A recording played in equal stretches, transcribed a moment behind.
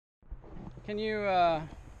Can you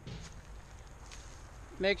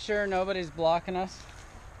make sure nobody's blocking us?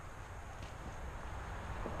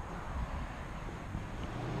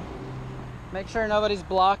 Make sure nobody's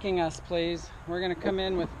blocking us, please. We're gonna come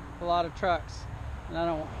in with a lot of trucks, and I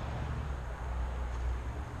don't.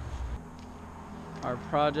 Our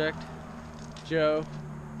project, Joe,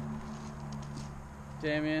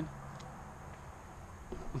 Damien,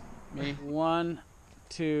 me. 1,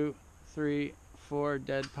 2, 3, 4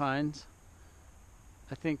 dead pines.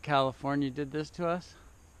 I think California did this to us.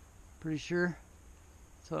 Pretty sure.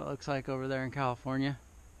 That's what it looks like over there in California.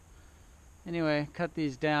 Anyway, cut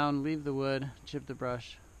these down, leave the wood, chip the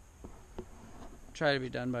brush. Try to be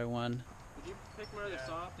done by 1. Did you pick more of this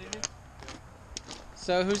off, Davey?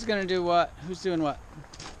 So who's gonna do what? Who's doing what?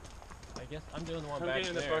 I guess I'm doing the one I'm back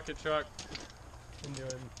getting in the bucket truck and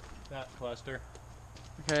doing that cluster.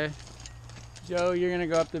 Okay. Joe, you're gonna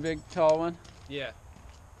go up the big tall one? Yeah.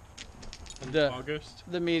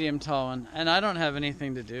 The medium tall one. And I don't have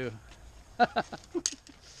anything to do.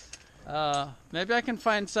 Maybe I can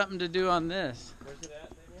find something to do on this. Where's it at,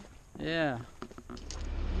 Davey? Yeah.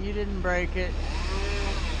 You didn't break it.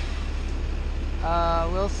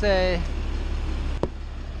 We'll say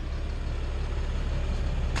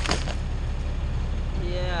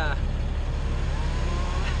yeah.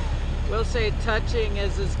 We'll say touching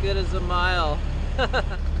is as good as a mile.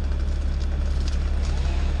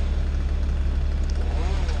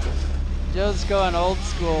 Joe's going old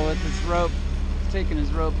school with his rope. He's taking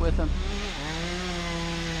his rope with him.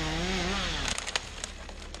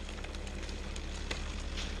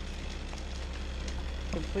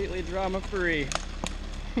 Completely drama-free.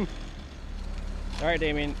 Alright,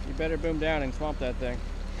 Damien, you better boom down and swamp that thing.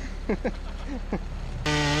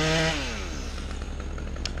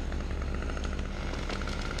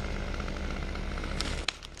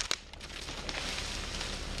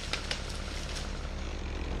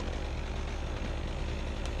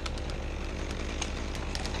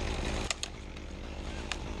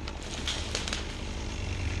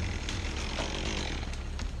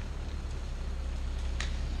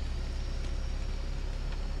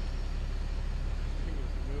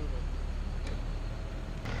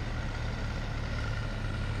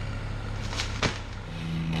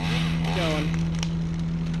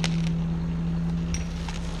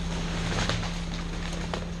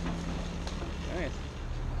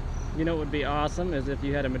 You know what would be awesome is if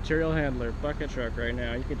you had a material handler bucket truck right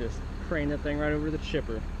now. You could just crane that thing right over the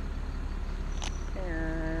chipper.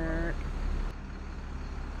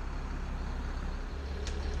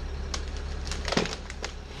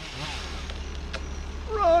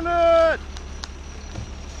 Run it!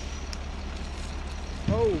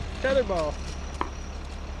 Oh, tetherball.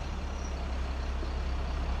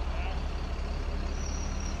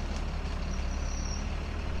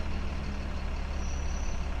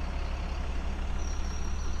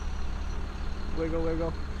 Wiggle,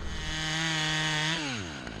 wiggle.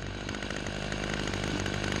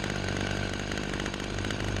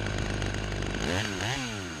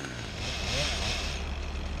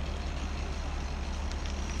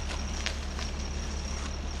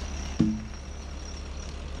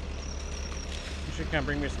 You should come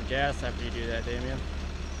bring me some gas after you do that, Damien.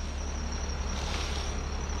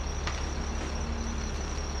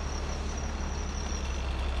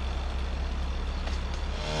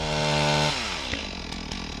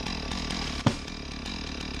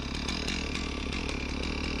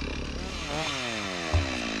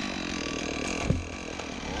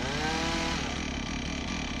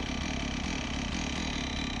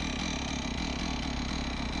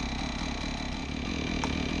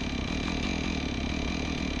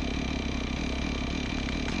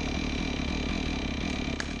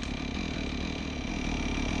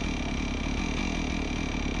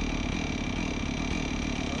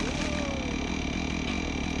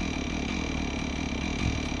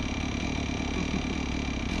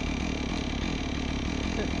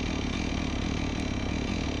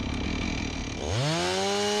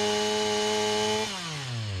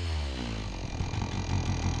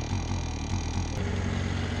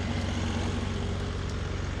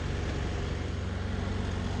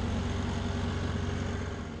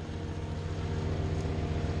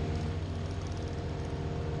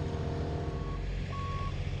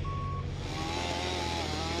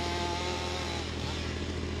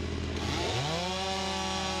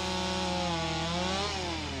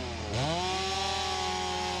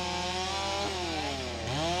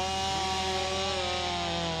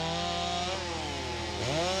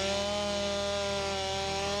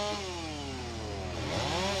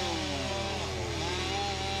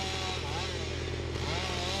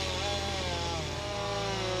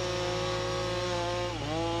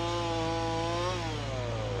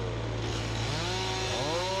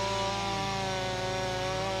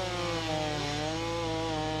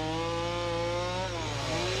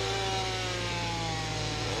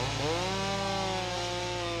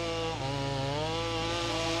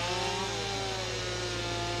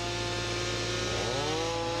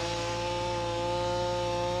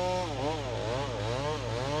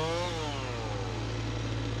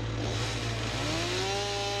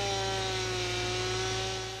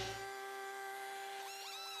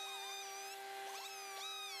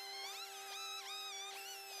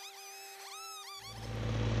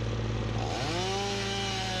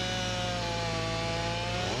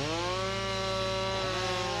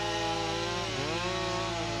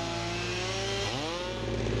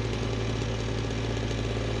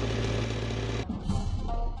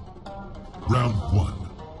 Round 1.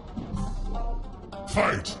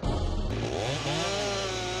 Fight!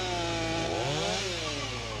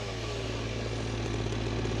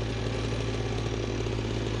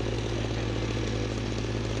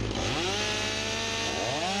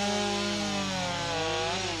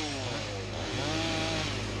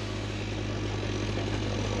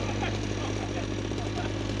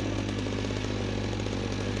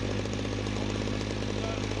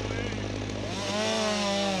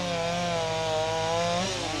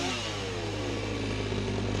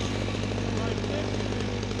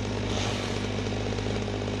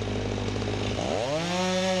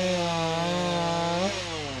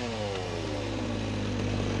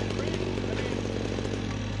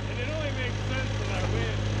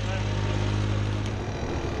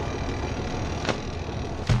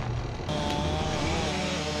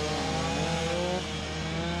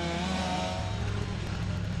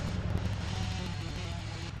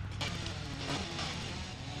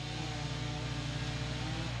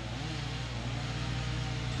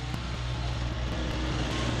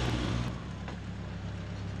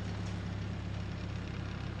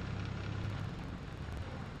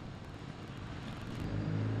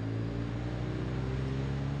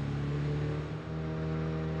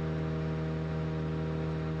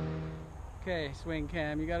 Okay, swing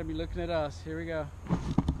cam, you gotta be looking at us. Here we go.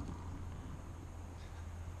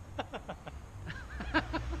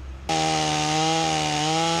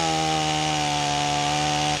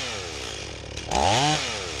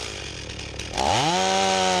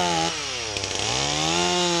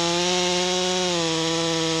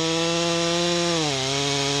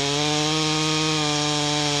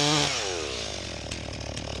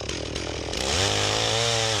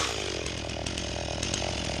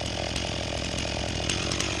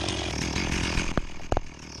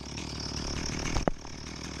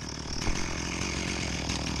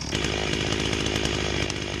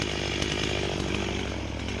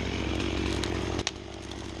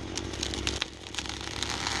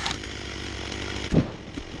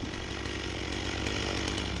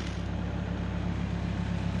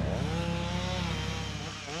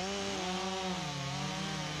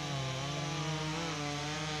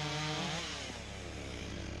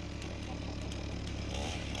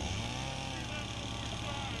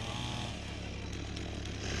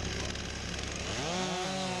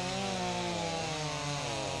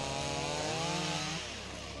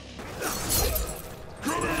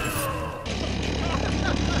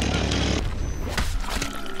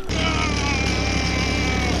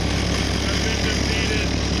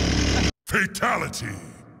 Fatality!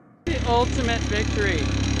 The ultimate victory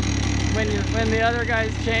when the other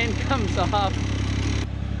guy's chain comes off.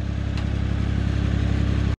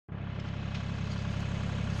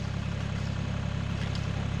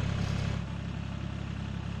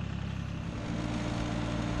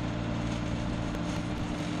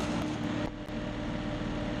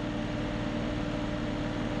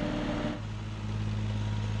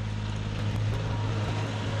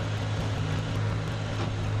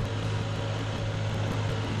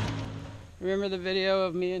 Remember the video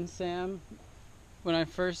of me and Sam when I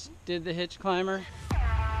first did the hitch climber?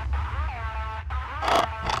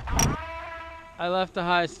 I left a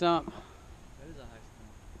high stump. That is a high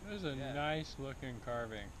stump. That is a nice looking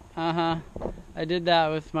carving. Uh-huh. I did that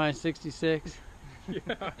with my 66.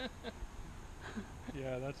 Yeah.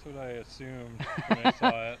 Yeah, that's what I assumed when I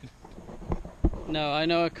saw it. No, I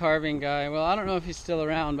know a carving guy. Well, I don't know if he's still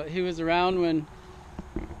around, but he was around when...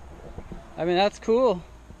 I mean, that's cool.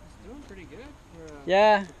 It's doing pretty good for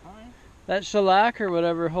Yeah. for pine. That shellac or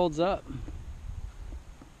whatever holds up. Is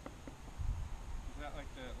that like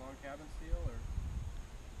the log cabin seal or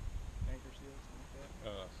anchor seal, something like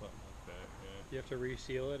that? Something like that, yeah. You have to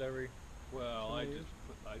reseal it every... Well, I years?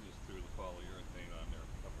 just threw the polyurethane on there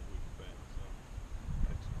a couple weeks back, so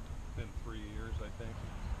it's been 3 years, I think.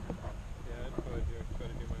 Yeah, I'd probably try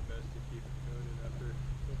to do my best to keep it coated after a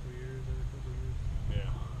couple years, every couple years. Yeah.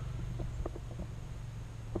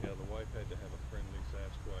 Yeah, the wife had to have a friendly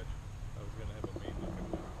Sasquatch. I was gonna have a mean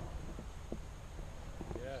looking one.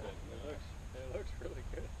 Yeah, Said no. it looks really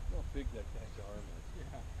good. Look how big that guy's arm is.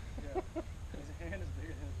 Yeah. His hand is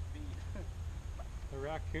bigger than his feet. The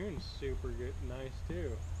raccoon's super good, nice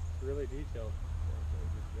too. It's really detailed.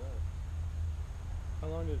 Good job. How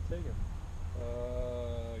long did it take him?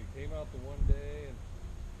 He came out the one day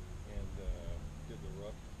and did the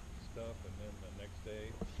rough stuff, and then the next day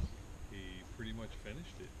he pretty much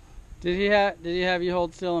finished it. Did he have you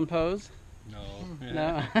hold still and pose? No.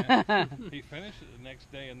 No. He finished it the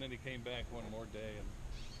next day, and then he came back one more day and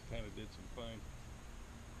kind of did some fine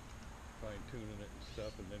tuning it and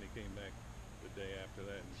stuff, and then he came back the day after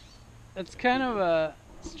that and It's kind of a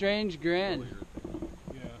strange grin.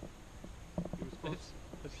 Yeah. He was supposed.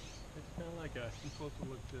 It's kind of like a. He's supposed to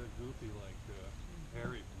look goofy like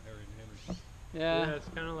Harry from Harry and Henry. Yeah, It's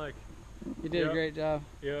kind of like. you did a Yep. great job.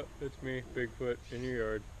 Yep, it's me, Bigfoot, in your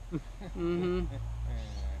yard. Mm-hmm.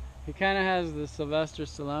 He kind of has the Sylvester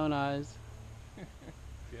Stallone eyes.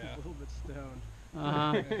 Yeah. A little bit stoned.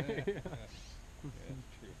 Uh-huh.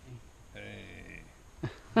 Hey.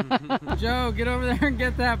 Joe, get over there and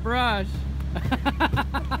get that brush. Pack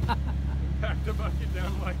the bucket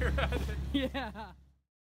down while you're at it. Yeah.